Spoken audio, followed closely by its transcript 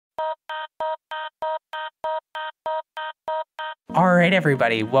All right,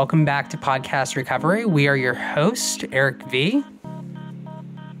 everybody. Welcome back to Podcast Recovery. We are your host, Eric V.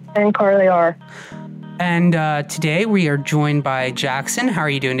 And Carly R. And today we are joined by Jackson. How are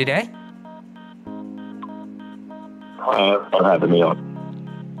you doing today? For having me on.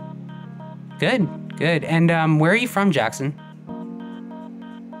 Good. And where are you from, Jackson?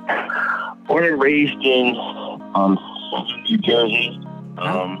 Born and raised in New Jersey.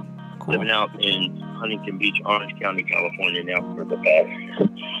 Cool. Living out in Huntington Beach, Orange County, California now for the past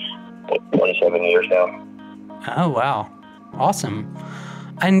 27 years now. Oh, wow. Awesome.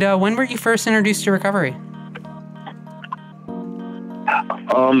 And when were you first introduced to recovery?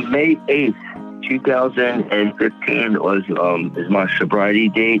 May 8th, 2015 is my sobriety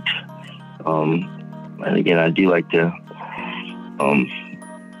date. And again, I do like to,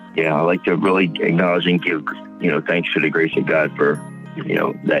 I like to really acknowledge and give, thanks to the grace of God for,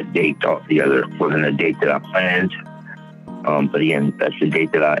 that date altogether. It wasn't a date that I planned. But again, that's the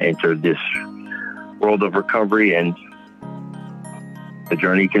date that I entered this world of recovery, and the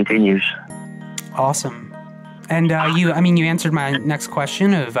journey continues. Awesome. And you answered my next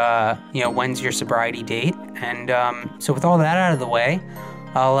question of, when's your sobriety date? And so with all that out of the way,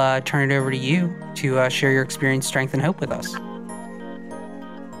 I'll turn it over to you to share your experience, strength, and hope with us.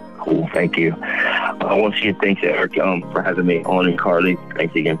 Cool. Thank you. Once again, thanks, Eric, for having me on, and Carly,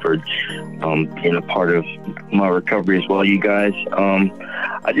 thanks again for being a part of my recovery as well, you guys.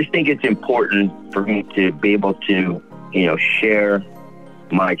 I just think it's important for me to be able to, share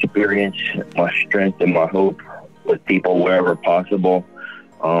my experience, my strength, and my hope with people wherever possible.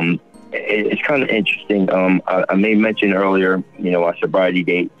 It's kind of interesting. I may mention earlier, my sobriety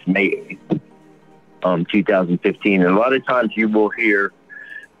date is May 2015. And a lot of times you will hear,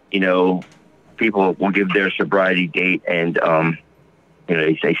 people will give their sobriety date and,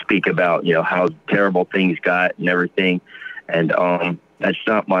 they speak about, how terrible things got and everything. And that's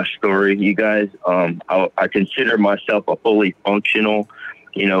not my story, you guys. I consider myself a fully functional,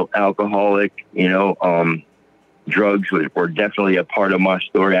 alcoholic, drugs were definitely a part of my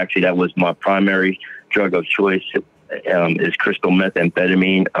story. Actually, that was my primary drug of choice, is crystal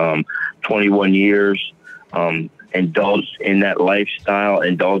methamphetamine. 21 years, indulged in that lifestyle,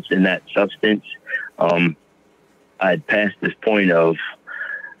 indulged in that substance. I had passed this point of,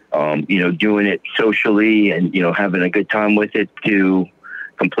 doing it socially and, having a good time with it, to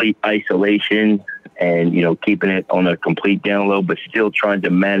complete isolation and, keeping it on a complete down low, but still trying to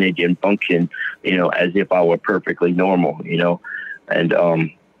manage and function, as if I were perfectly normal, And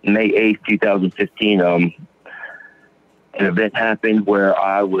May 8th, 2015, an event happened where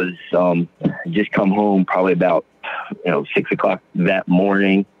I was just come home probably about, 6 o'clock that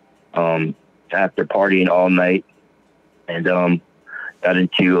morning, after partying all night, and got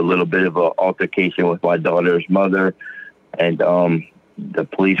into a little bit of an altercation with my daughter's mother, and the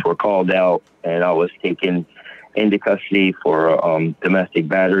police were called out, and I was taken into custody for domestic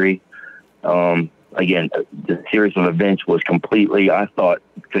battery. Again, the series of events was completely, I thought,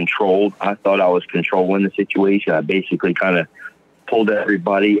 controlled. I thought I was controlling the situation. I basically kind of pulled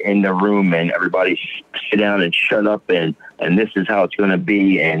everybody in the room and everybody sit down and shut up, and this is how it's going to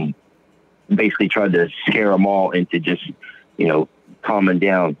be, and basically tried to scare them all into just, calming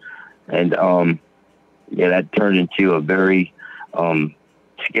down. And that turned into a very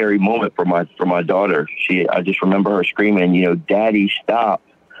scary moment for my daughter. I just remember her screaming, "Daddy, stop!"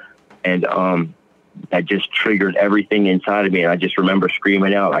 And that just triggered everything inside of me. And I just remember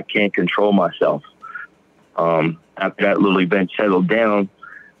screaming out, "I can't control myself." After that little event settled down,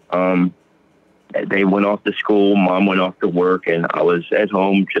 they went off to school, Mom went off to work, and I was at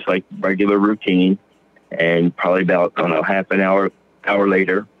home just like regular routine. And probably about, half an hour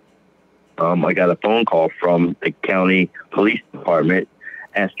later, I got a phone call from the county police department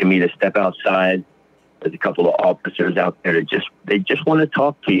asking me to step outside. There's a couple of officers out there they just want to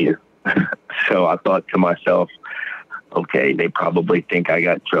talk to you. So I thought to myself, okay, they probably think I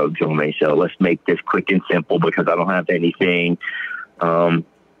got drugs on me, so let's make this quick and simple because I don't have anything.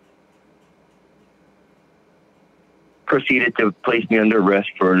 Proceeded to place me under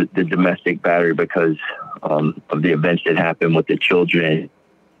arrest for the domestic battery because of the events that happened with the children,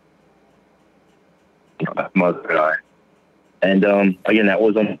 my mother and I. And again, that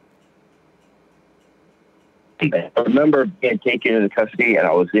was I remember being taken into custody, and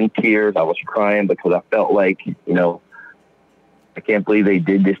I was in tears. I was crying because I felt like, I can't believe they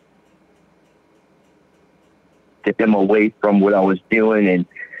did this, get them away from what I was doing. And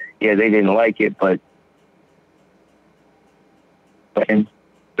yeah, they didn't like it, but I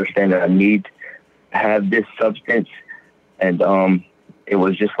understand that I need to have this substance. And it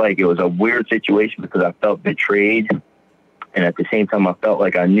was just like, it was a weird situation because I felt betrayed. And at the same time, I felt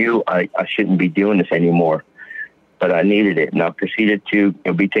like I knew I shouldn't be doing this anymore, but I needed it. And I proceeded to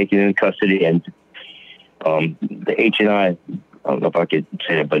be taken into custody. And the H&I don't know if I could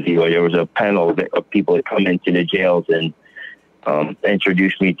say it, but there was a panel of people that come into the jails and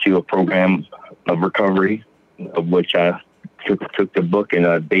introduced me to a program of recovery, of which I took the book, and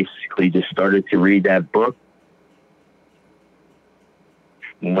I basically just started to read that book.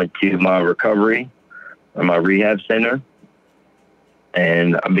 Went to my recovery, or my rehab center,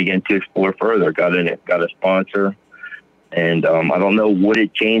 and I began to explore further. Got a sponsor, and I don't know what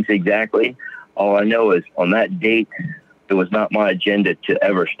it changed exactly. All I know is on that date, it was not my agenda to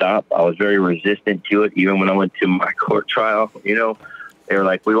ever stop. I was very resistant to it, even when I went to my court trial. You know, they were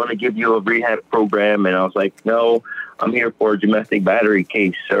like, "We want to give you a rehab program," and I was like, "No, I'm here for a domestic battery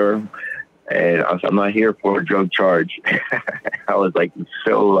case, sir." And I'm not here for a drug charge. I was like,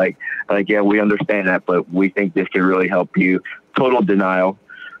 yeah, we understand that, but we think this could really help you. Total denial,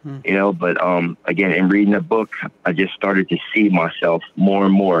 you know. But again, in reading the book, I just started to see myself more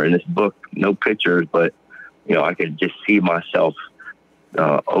and more in this book. No pictures, but you know, I could just see myself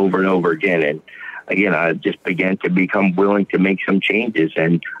over and over again. And again, I just began to become willing to make some changes.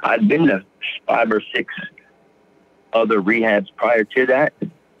 And I'd been to 5 or 6 other rehabs prior to that.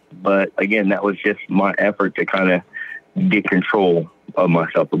 But again, that was just my effort to kind of get control of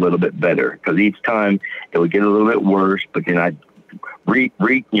myself a little bit better. Because each time it would get a little bit worse, but then I'd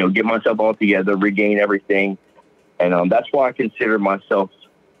get myself all together, regain everything. And that's why I consider myself,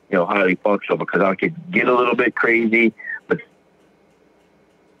 highly functional, because I could get a little bit crazy,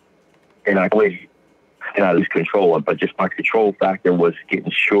 and I lose control of it. But just my control factor was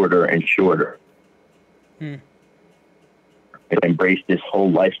getting shorter and shorter. And embraced this whole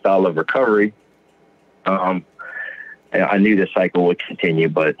lifestyle of recovery. And I knew the cycle would continue,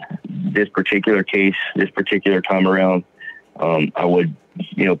 but this particular case, this particular time around, I would,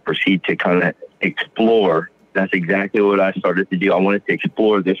 proceed to kind of explore. That's exactly what I started to do. I wanted to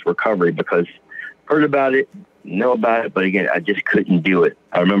explore this recovery because heard about it, know about it, but again, I just couldn't do it.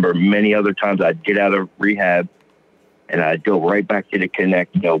 I remember many other times I'd get out of rehab and I'd go right back to the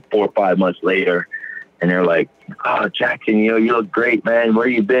Connect, 4 or 5 months later. And they're like, "Oh, Jackson, you look great, man. Where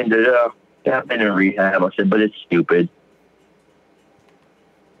you been?" Yeah, I've been in rehab. I said, "But it's stupid.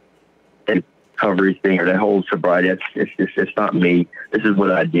 That recovery thing, or that whole sobriety, it's not me. This is what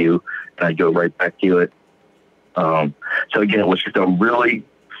I do." And I go right back to it. So again, it was just a really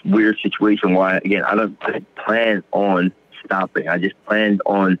weird situation. Why? Again, I didn't plan on stopping. I just planned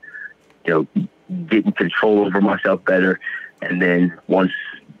on, getting control over myself better. And then once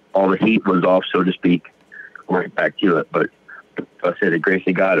all the heat was off, so to speak, right back to it. But I said the grace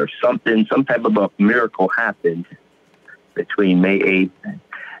of God or something, some type of a miracle happened between May 8th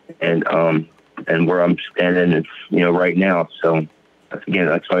and where I'm standing, right now. So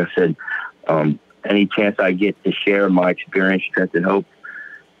that's why I said, any chance I get to share my experience, strength, and hope,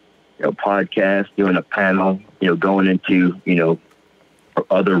 podcast, doing a panel, going into,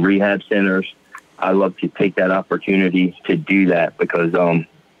 other rehab centers, I love to take that opportunity to do that because,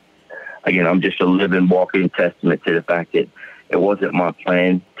 again, I'm just a living, walking testament to the fact that it wasn't my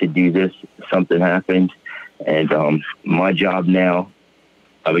plan to do this. Something happened. And my job now,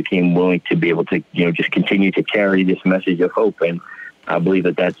 I became willing to be able to, just continue to carry this message of hope. And I believe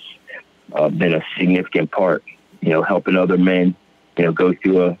that that's been a significant part, helping other men, go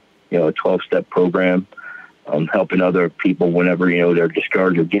through a 12-step program, helping other people whenever, they're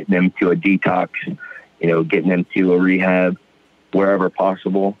discouraged, or getting them to a detox, getting them to a rehab wherever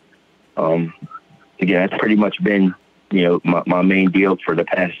possible. Again, that's pretty much been, my main deal for the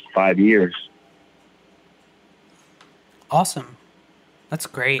past 5 years. Awesome. That's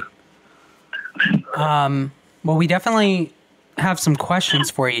great. Well, we definitely have some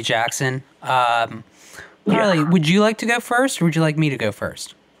questions for you, Jackson. Carly, would you like to go first, or would you like me to go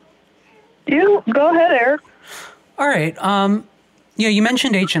first? You go ahead, Eric. All right. You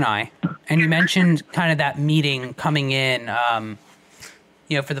mentioned H&I, and you mentioned kind of that meeting coming in,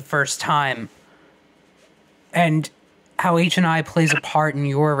 for the first time, and how H&I plays a part in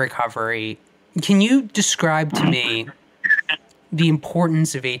your recovery. Can you describe to me the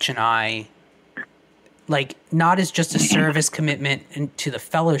importance of H&I, like not as just a service commitment to the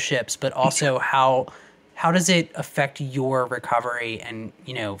fellowships, but also how does it affect your recovery and,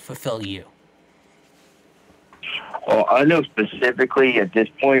 fulfill you? Well, I know specifically at this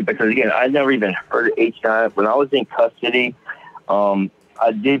point, because again, I never even heard of H&I. When I was in custody,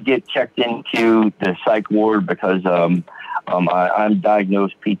 I did get checked into the psych ward because I'm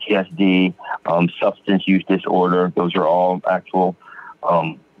diagnosed PTSD, substance use disorder. Those are all actual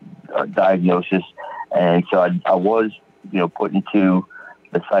diagnosis. And so I was, put into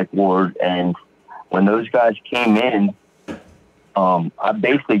the psych ward. And when those guys came in, I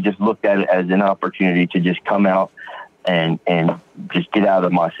basically just looked at it as an opportunity to just come out and just get out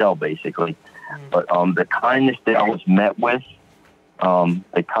of my cell, basically. But the kindness that I was met with,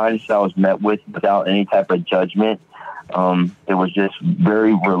 without any type of judgment, it was just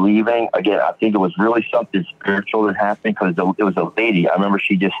very relieving. Again, I think it was really something spiritual that happened, because it was a lady. I remember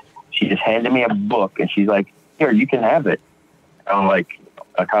she just handed me a book, and she's like, "Here, you can have it." I'm like,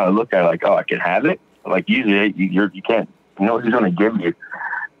 I kind of looked at her like, "Oh, I can have it?" I'm like, usually you can't. You know who's going to give you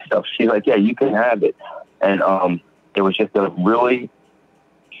stuff? She's like, "Yeah, you can have it." And it was just a really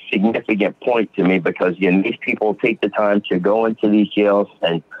significant point to me, because again, these people take the time to go into these jails,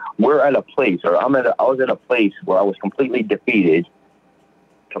 and we're at a place, or I was at a place where I was completely defeated,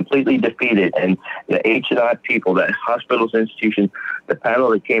 and the H&I people, that hospitals, institutions, the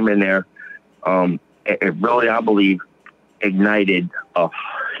panel that came in there, it really, I believe, ignited a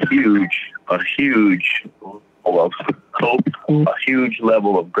huge level of hope, a huge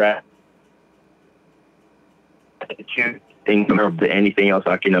level of gratitude, or anything else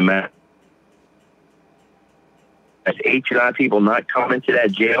I can imagine. As H&I people not coming to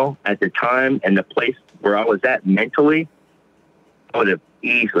that jail at the time and the place where I was at mentally, I would have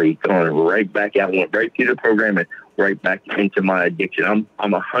easily gone right back out, went right through the program and right back into my addiction.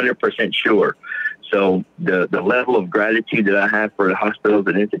 I'm 100% sure. So the level of gratitude that I have for the hospitals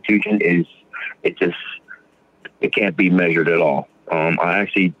and institutions it can't be measured at all. I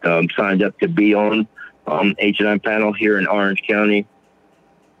actually signed up to be on H&I panel here in Orange County.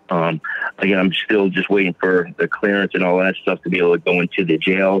 Again, I'm still just waiting for the clearance and all that stuff to be able to go into the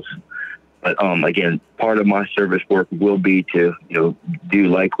jails. But again, part of my service work will be to do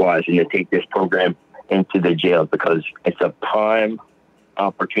likewise and to take this program into the jails, because it's a prime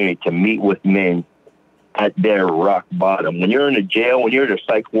opportunity to meet with men at their rock bottom. When you're in a jail, when you're in a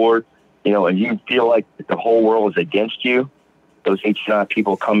psych ward, and you feel like the whole world is against you, those H&I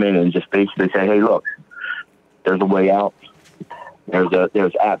people come in and just basically say, "Hey, look, there's a way out.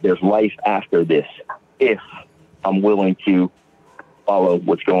 There's life after this, if I'm willing to follow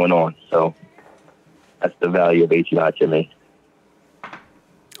what's going on." So that's the value of H&I to me.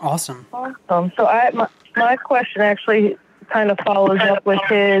 Awesome. So my question actually kind of follows up with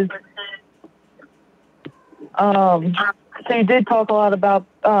his. So you did talk a lot about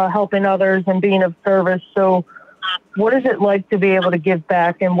helping others and being of service. So what is it like to be able to give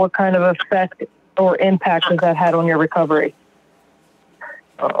back, and what kind of effect or impact has that had on your recovery?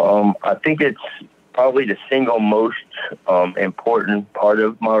 I think it's probably the single most important part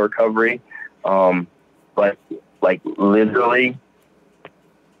of my recovery. But like literally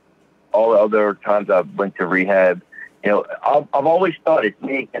all the other times I went to rehab, I've always thought it's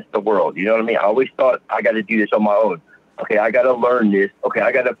me against the world. You know what I mean? I always thought I got to do this on my own. Okay, I got to learn this. Okay,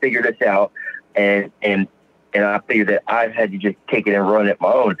 I got to figure this out. And I figured that I had to just take it and run it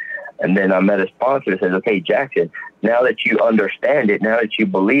my own. And then I met a sponsor that says, "Okay, Jackson, now that you understand it, now that you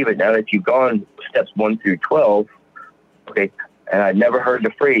believe it, now that you've gone steps 1 through 12, okay," and I'd never heard the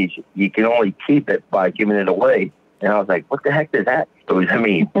phrase, "You can only keep it by giving it away." And I was like, what the heck does that supposed to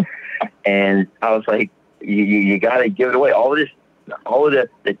mean? And I was like, you got to give it away. All of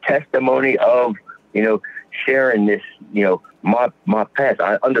the testimony of, sharing this, my past.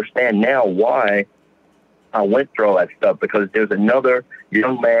 I understand now why I went through all that stuff, because there's another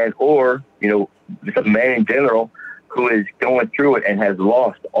young man, or, just a man in general, who is going through it and has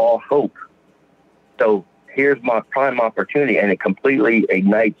lost all hope. So here's my prime opportunity, and it completely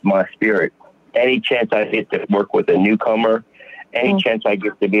ignites my spirit. Any chance I get to work with a newcomer, any chance I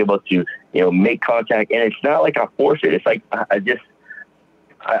get to be able to, make contact, and it's not like I force it. It's like I just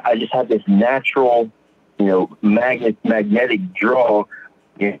have this natural, magnetic draw.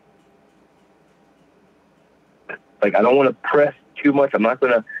 Like, I don't want to press too much. I'm not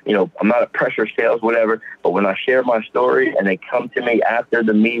going to, I'm not a pressure sales, whatever. But when I share my story and they come to me after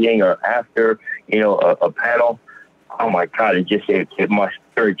the meeting or after, a panel, oh my God, my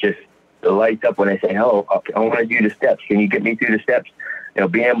spirit just lights up when they say, "Oh, I want to do the steps. Can you get me through the steps?"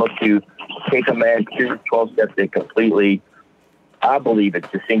 Being able to take a man through 12 steps, that completely, I believe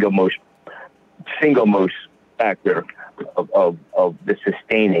it's the single most factor of the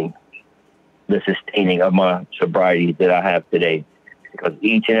sustaining of my sobriety that I have today. Because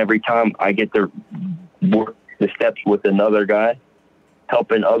each and every time I get to work the steps with another guy,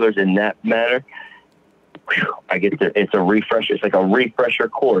 helping others in that manner, it's a refresher. It's like a refresher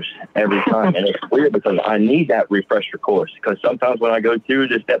course every time. And it's weird, because I need that refresher course. Because sometimes when I go through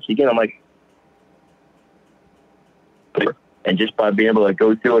the steps again, I'm like, And just by being able to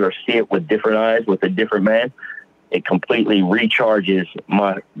go through it or see it with different eyes, with a different man, it completely recharges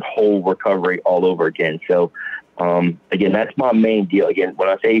my whole recovery all over again. So, again, that's my main deal. Again, when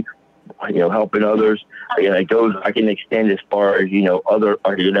I say, helping others, again, I can extend as far as, other,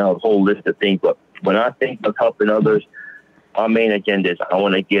 a whole list of things. But when I think of helping others, my main agenda is I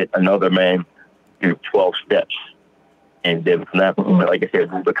want to get another man through 12 steps. And then from that point, like I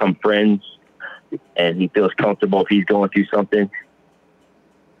said, we become friends and he feels comfortable if he's going through something.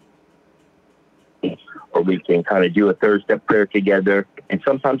 Or we can kind of do a third step prayer together. And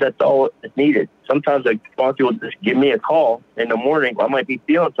sometimes that's all that's needed. Sometimes a sponsor will just give me a call in the morning. I might be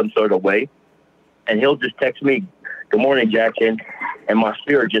feeling some sort of way. And he'll just text me, "Good morning, Jackson." And my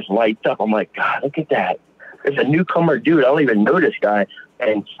spirit just lights up. I'm like, God, look at that. There's a newcomer dude. I don't even know this guy.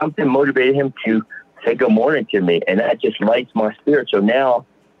 And something motivated him to say good morning to me. And that just lights my spirit. So now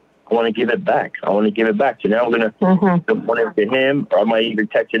I want to give it back. So now I'm going to good morning to him. Or I might even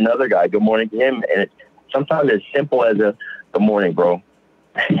text another guy, good morning to him. And it's sometimes as simple as a good morning, bro.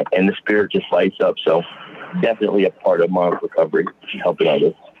 And the spirit just lights up. So definitely a part of my recovery, helping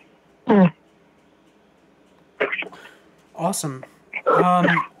others. Awesome.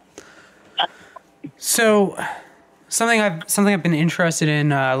 So something I've been interested in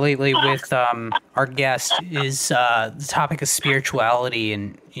lately with our guest is the topic of spirituality,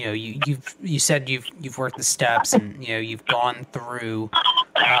 and you said you've worked the steps, and you've gone through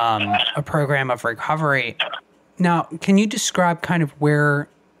a program of recovery. Now, can you describe kind of where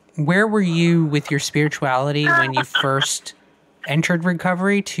were you with your spirituality when you first entered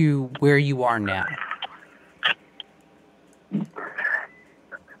recovery to where you are now?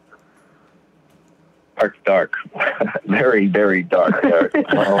 Dark. Very, very dark.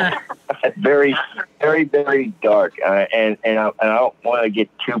 Very, very, very dark. And I don't want to get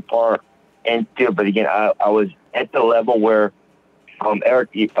too far into it, but again, I was at the level where,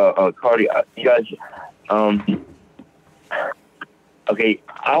 Eric, Cardi, you guys, okay,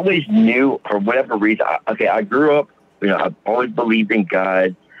 I always knew, for whatever reason, I grew up, I've always believed in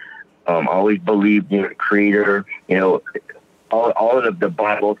God. I always believed in the Creator, all of the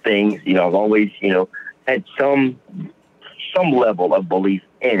Bible things, I've always, had some level of belief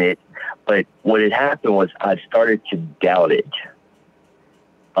in it, but what had happened was I started to doubt it.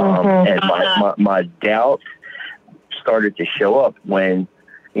 And my doubts started to show up when,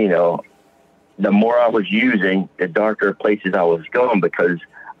 the more I was using, the darker places I was going, because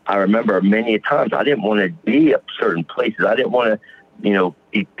I remember many times I didn't want to be at certain places. I didn't want to,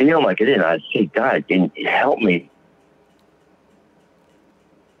 be feeling like it. And I'd say, God, can you help me?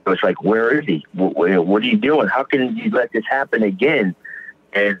 It's like, where is he? What are you doing? How can you let this happen again?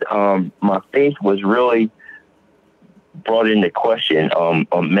 And my faith was really brought into question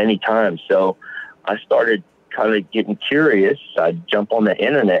many times. So I started kind of getting curious. I'd jump on the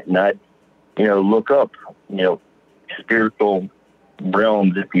internet and I'd, look up, spiritual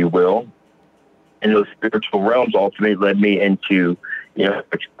realms, if you will. And those spiritual realms ultimately led me into,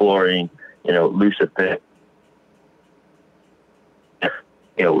 exploring, Lucifer,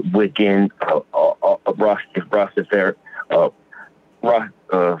 Wiccan, Rastafari,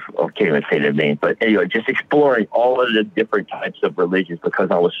 I can't even say their name, but anyway, just exploring all of the different types of religions,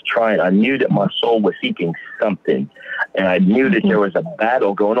 because I knew that my soul was seeking something, and I knew that there was a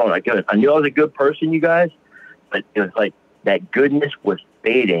battle going on. I knew I was a good person, you guys, but it was like that goodness was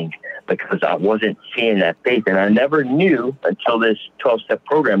fading because I wasn't seeing that faith, and I never knew until this 12-step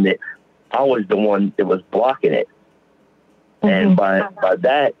program that I was the one that was blocking it. And by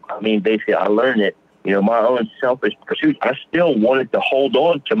that, I mean, basically, I learned that, my own selfish pursuits, I still wanted to hold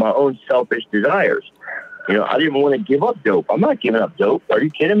on to my own selfish desires. I didn't want to give up dope. I'm not giving up dope. Are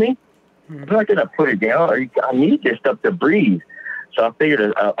you kidding me? I'm not going to put it down. I need this stuff to breathe. So I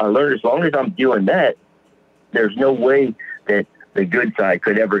figured I learned as long as I'm doing that, there's no way that the good side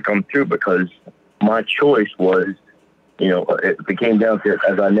could ever come through, because my choice was, it came down to,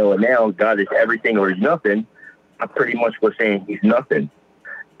 as I know it now, God is everything or he's nothing. I pretty much was saying he's nothing.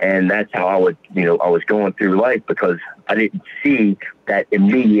 And that's how I was going through life, because I didn't see that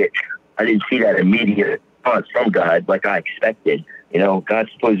immediate response from God like I expected.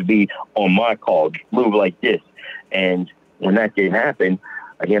 God's supposed to be on my call, move like this. And when that didn't happen,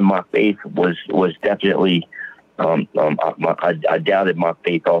 again, my faith was definitely, I doubted my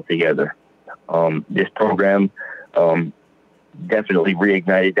faith altogether. This program definitely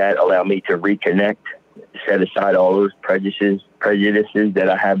reignited that, allowed me to reconnect, set aside all those prejudices that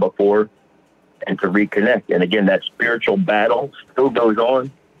I had before, and to reconnect. And again, that spiritual battle still goes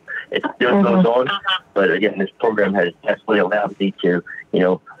on. It still goes on. But again, this program has definitely allowed me to,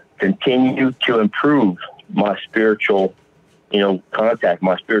 continue to improve my spiritual contact,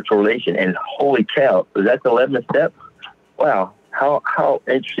 my spiritual relation. And holy cow, was that the 11th step? Wow, how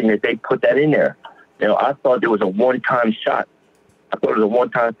interesting that they put that in there. I thought it was a one-time shot. I thought it was a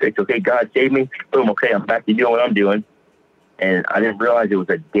one-time fix. Okay, God saved me. Boom, okay, I'm back to doing what I'm doing. And I didn't realize it was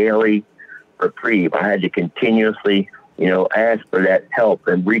a daily reprieve. I had to continuously, ask for that help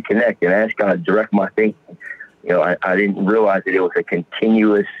and reconnect and ask God to direct my thinking. I didn't realize that it was a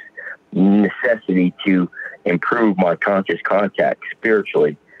continuous necessity to improve my conscious contact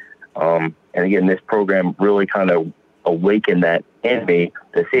spiritually. And again, this program really kind of awakened that in me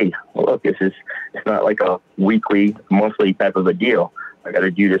to see, well, look, it's not like a weekly, monthly type of a deal. I got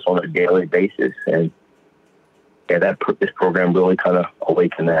to do this on a daily basis. And yeah, this program really kind of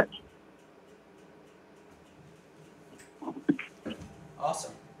awakened that.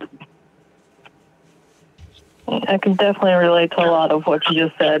 Awesome. I can definitely relate to a lot of what you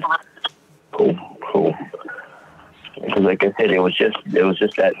just said. Cool. Because like I said, it was just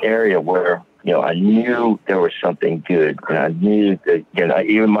that area where, I knew there was something good. And I knew that,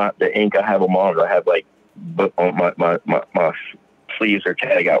 even the ink I have on my arms, I have like, on my sleeves are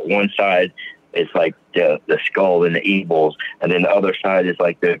tagged out. One side is like the skull and the eagles. And then the other side is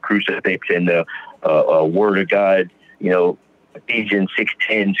like the crucifix and the word of God, Ephesians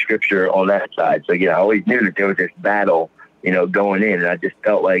 6:10 scripture on that side. So, I always knew that there was this battle, going in. And I just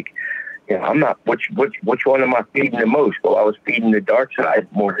felt like, I'm not, which one am I feeding the most? Well, I was feeding the dark side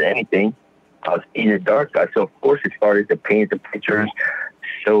more than anything. I was feeding the dark side. So, of course, it started to paint the pictures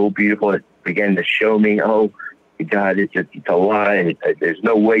so beautiful. It began to show me, oh, God, it's a lie. There's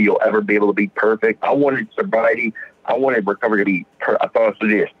no way you'll ever be able to be perfect. I wanted sobriety. I wanted recovery to be, I thought it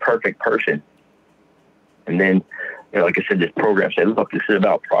was this perfect person. And then, like I said, this program said, look, this is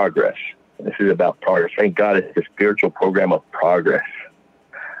about progress. This is about progress. Thank God it's a spiritual program of progress,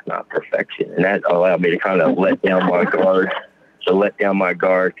 not perfection. And that allowed me to kind of let down my guard.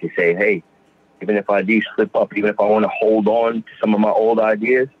 To say, hey, even if I do slip up, even if I want to hold on to some of my old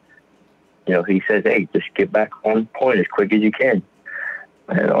ideas, he says, hey, just get back on point as quick as you can.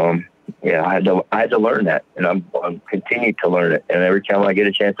 And I had to learn that, and I'm continuing to learn it. And every time I get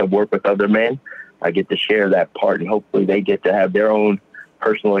a chance to work with other men, I get to share that part, and hopefully they get to have their own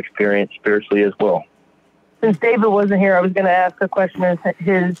personal experience spiritually as well. Since David wasn't here, I was going to ask a question in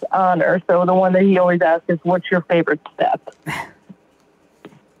his honor. So the one that he always asks is, what's your favorite step?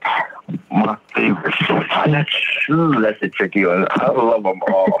 My favorite step? That's a tricky one. I love them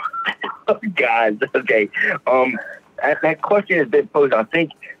all. Oh, God. Okay. That question has been posed, I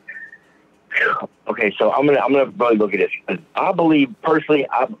think. Okay, so I'm gonna really look at this. I believe personally,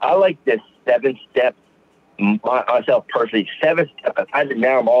 I like this 7-step. Myself personally, 7 step. If I had to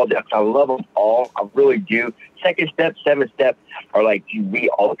narrow them all down, I love them all. I really do. 2nd step, 7th step are like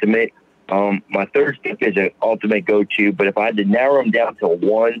the ultimate. My 3rd step is an ultimate go-to. But if I had to narrow them down to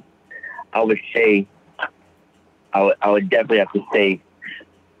one, I would say I would definitely have to say.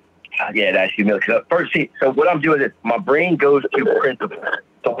 Yeah, that's humility. First, so what I'm doing is my brain goes to principles.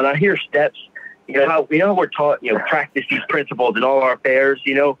 So when I hear steps, how we're taught, practice these principles in all our affairs,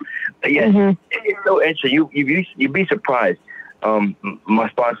 But yeah, It's so interesting. You'd be surprised. My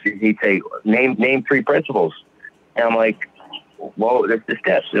sponsor, he'd say, name 3 principles, and I'm like, well, that's the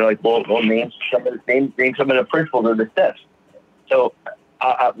steps. They're like, well, name some of the principles of the steps. So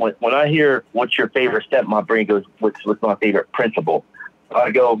when I hear what's your favorite step, my brain goes, what's my favorite principle? I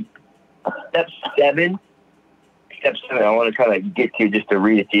go, step 7. I want to kind of get to just to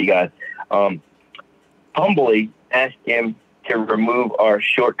read it to you guys. Humbly ask him to remove our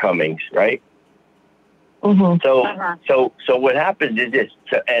shortcomings, right? Mm-hmm. So what happens is this,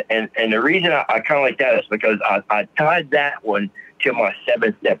 and the reason I kind of like that is because I tied that one to my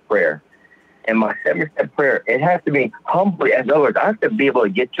 7-step prayer. And my 7-step prayer, it has to be humbly. In other words, I have to be able to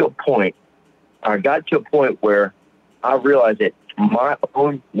get to a point, I got to a point where I realized that my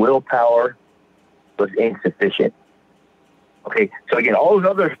own willpower was insufficient. Okay, so again, all those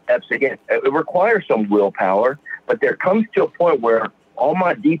other steps, again, it requires some willpower, but there comes to a point where all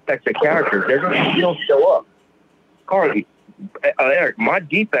my defects of character, they're going to still show up. Carly, Eric, my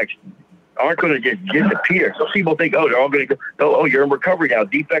defects aren't going to just disappear. Some people think, they're all going to go, oh, you're in recovery now,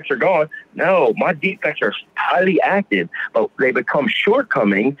 defects are gone. No, my defects are highly active, but they become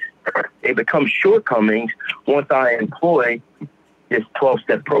shortcomings. Once I employ this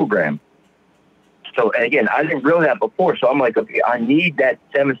 12-step program. So, and again, I didn't realize that before. So I'm like, okay, I need that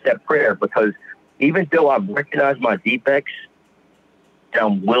 7-step prayer, because even though I've recognized my defects and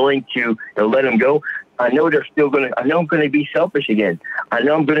I'm willing to let them go, I know I know I'm going to be selfish again. I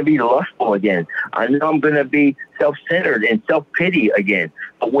know I'm going to be lustful again. I know I'm going to be self-centered and self-pity again.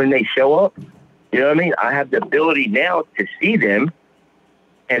 But when they show up, You know what I mean? I have the ability now to see them.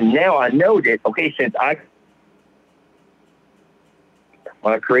 And now I know that, okay, since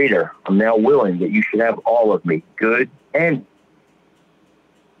my creator, I'm now willing that you should have all of me, good and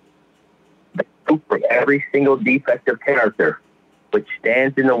for every single defective character which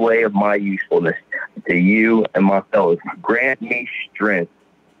stands in the way of my usefulness to you and my fellows. Grant me strength.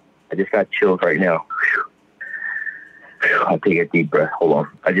 I just got chills right now. I'll take a deep breath. Hold on.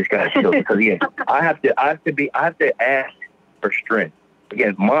 I just got chills because again, I have to ask for strength.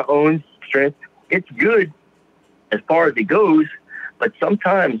 Again, my own strength, it's good as far as it goes, but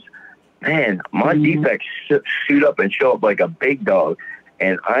sometimes, man, my defects shoot up and show up like a big dog,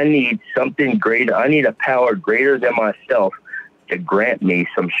 and I need something greater. I need a power greater than myself to grant me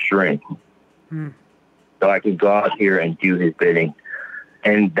some strength so I can go out here and do his bidding.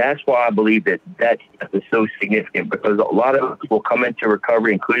 And that's why I believe that is so significant, because a lot of us will come into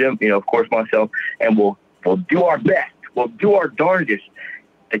recovery, including, you know, of course, myself, and we'll do our best. We'll do our darndest.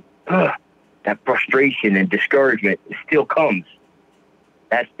 That frustration and discouragement still comes.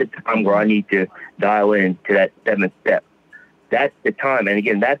 That's the time where I need to dial in to that seventh step. That's the time. And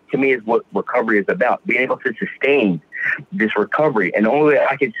again, that to me is what recovery is about, being able to sustain this recovery. And the only way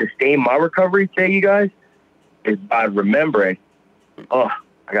I can sustain my recovery today, you guys, is by remembering, I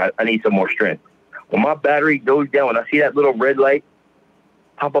need some more strength. When my battery goes down, when I see that little red light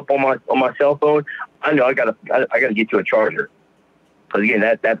pop up on my cell phone, I know I gotta get to a charger. Because again,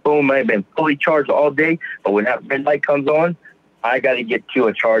 that phone might have been fully charged all day, but when that red light comes on, I got to get to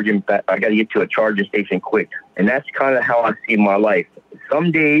a charging station quick. And that's kind of how I see my life.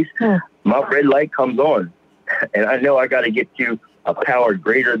 Some days, my red light comes on, and I know I got to get to a power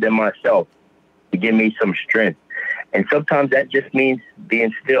greater than myself to give me some strength. And sometimes that just means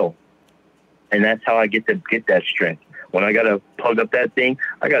being still. And that's how I get that strength. When I got to plug up that thing,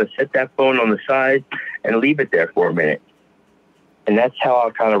 I got to set that phone on the side and leave it there for a minute. And that's how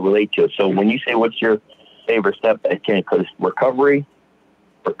I kind of relate to it. So when you say what's your favorite step, because recovery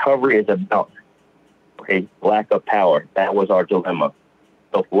is about, lack of power. That was our dilemma.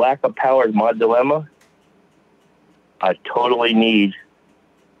 So if lack of power is my dilemma, I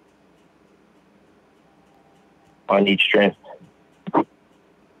need strength.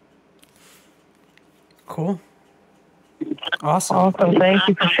 Cool. Awesome. Thank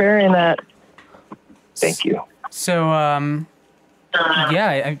you for sharing that. Thank you. So,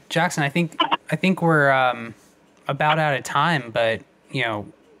 Jackson, I think we're about out of time, but you know,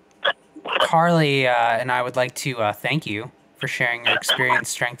 Carly and I would like to thank you for sharing your experience,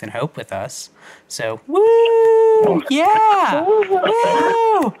 strength, and hope with us. So, woo! Yeah!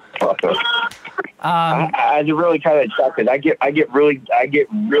 Woo! I really kind of shocked because I get really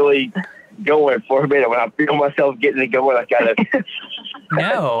going for a minute when I feel myself getting it going. I gotta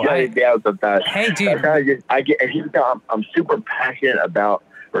shut it down sometimes. Hey, dude, I'm super passionate about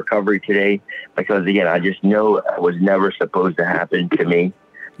recovery today because again, I just know it was never supposed to happen to me.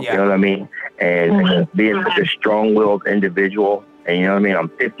 Yeah. You know what I mean? And being such a strong-willed individual, and you know what I mean? I'm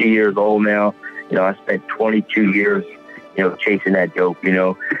 50 years old now. You know, I spent 22 years, you know, chasing that dope, you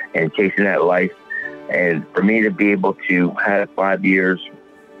know, and chasing that life. And for me to be able to have 5 years,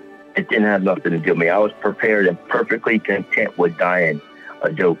 it didn't have nothing to do with me. I was prepared and perfectly content with dying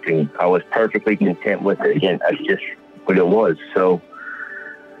a dope fiend. I was perfectly content with it. Again, that's just what it was. So,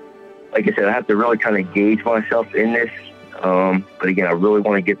 like I said, I have to really kind of gauge myself in this. But again, I really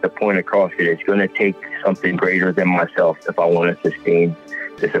want to get the point across that it's going to take something greater than myself if I want to sustain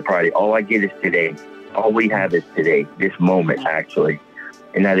this sobriety. All I get is today. All we have is today, this moment, actually.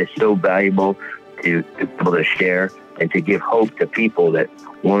 And that is so valuable to be able to share and to give hope to people that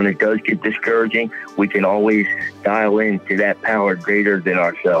when it does get discouraging, we can always dial into that power greater than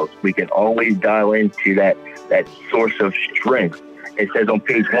ourselves. We can always dial into that source of strength. It says on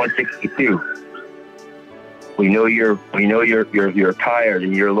page 162, we know you're tired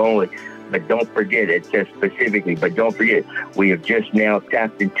and you're lonely, but don't forget, it says specifically, but don't forget, we have just now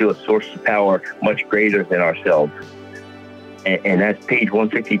tapped into a source of power much greater than ourselves. And that's page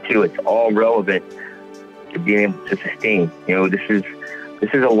 162. It's all relevant to being able to sustain. You know, this is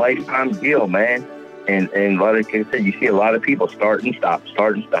a lifetime deal, man. And a lot of, like I said, you see a lot of people start and stop.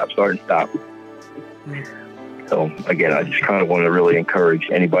 So again, I just kind of want to really encourage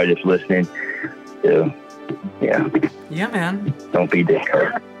anybody that's listening to, yeah, man, don't be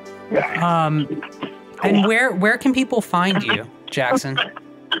discouraged. Yeah. And where can people find you, Jackson?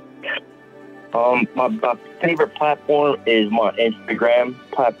 My favorite platform is my Instagram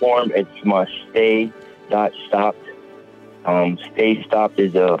platform. It's my stay.stopped. Stay Stopped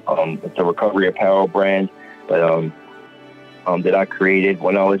is it's a recovery apparel brand, but that I created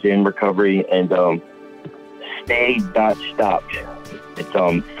when I was in recovery, and stay.stopped. It's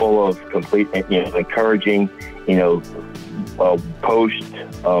full of complete, encouraging, posts,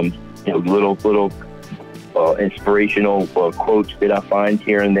 little inspirational quotes that I find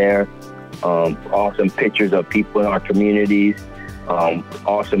here and there. Awesome pictures of people in our communities.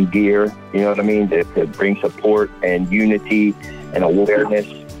 Awesome gear, you know what I mean, to bring support and unity and awareness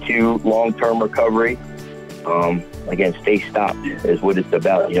to long-term recovery. Again, stay stopped is what it's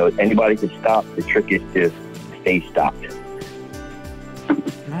about. Anybody can stop. The trick is to stay stopped.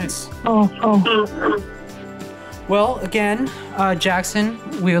 Nice. Oh. Well, again, Jackson,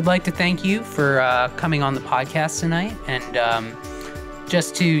 we would like to thank you for coming on the podcast tonight. And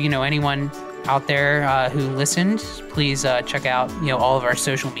just to, anyone out there who listened, please check out, all of our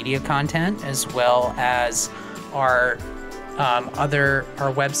social media content, as well as our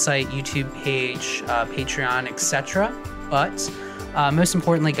our website, YouTube page, Patreon, etc. But most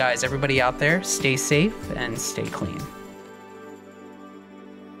importantly, guys, everybody out there, stay safe and stay clean.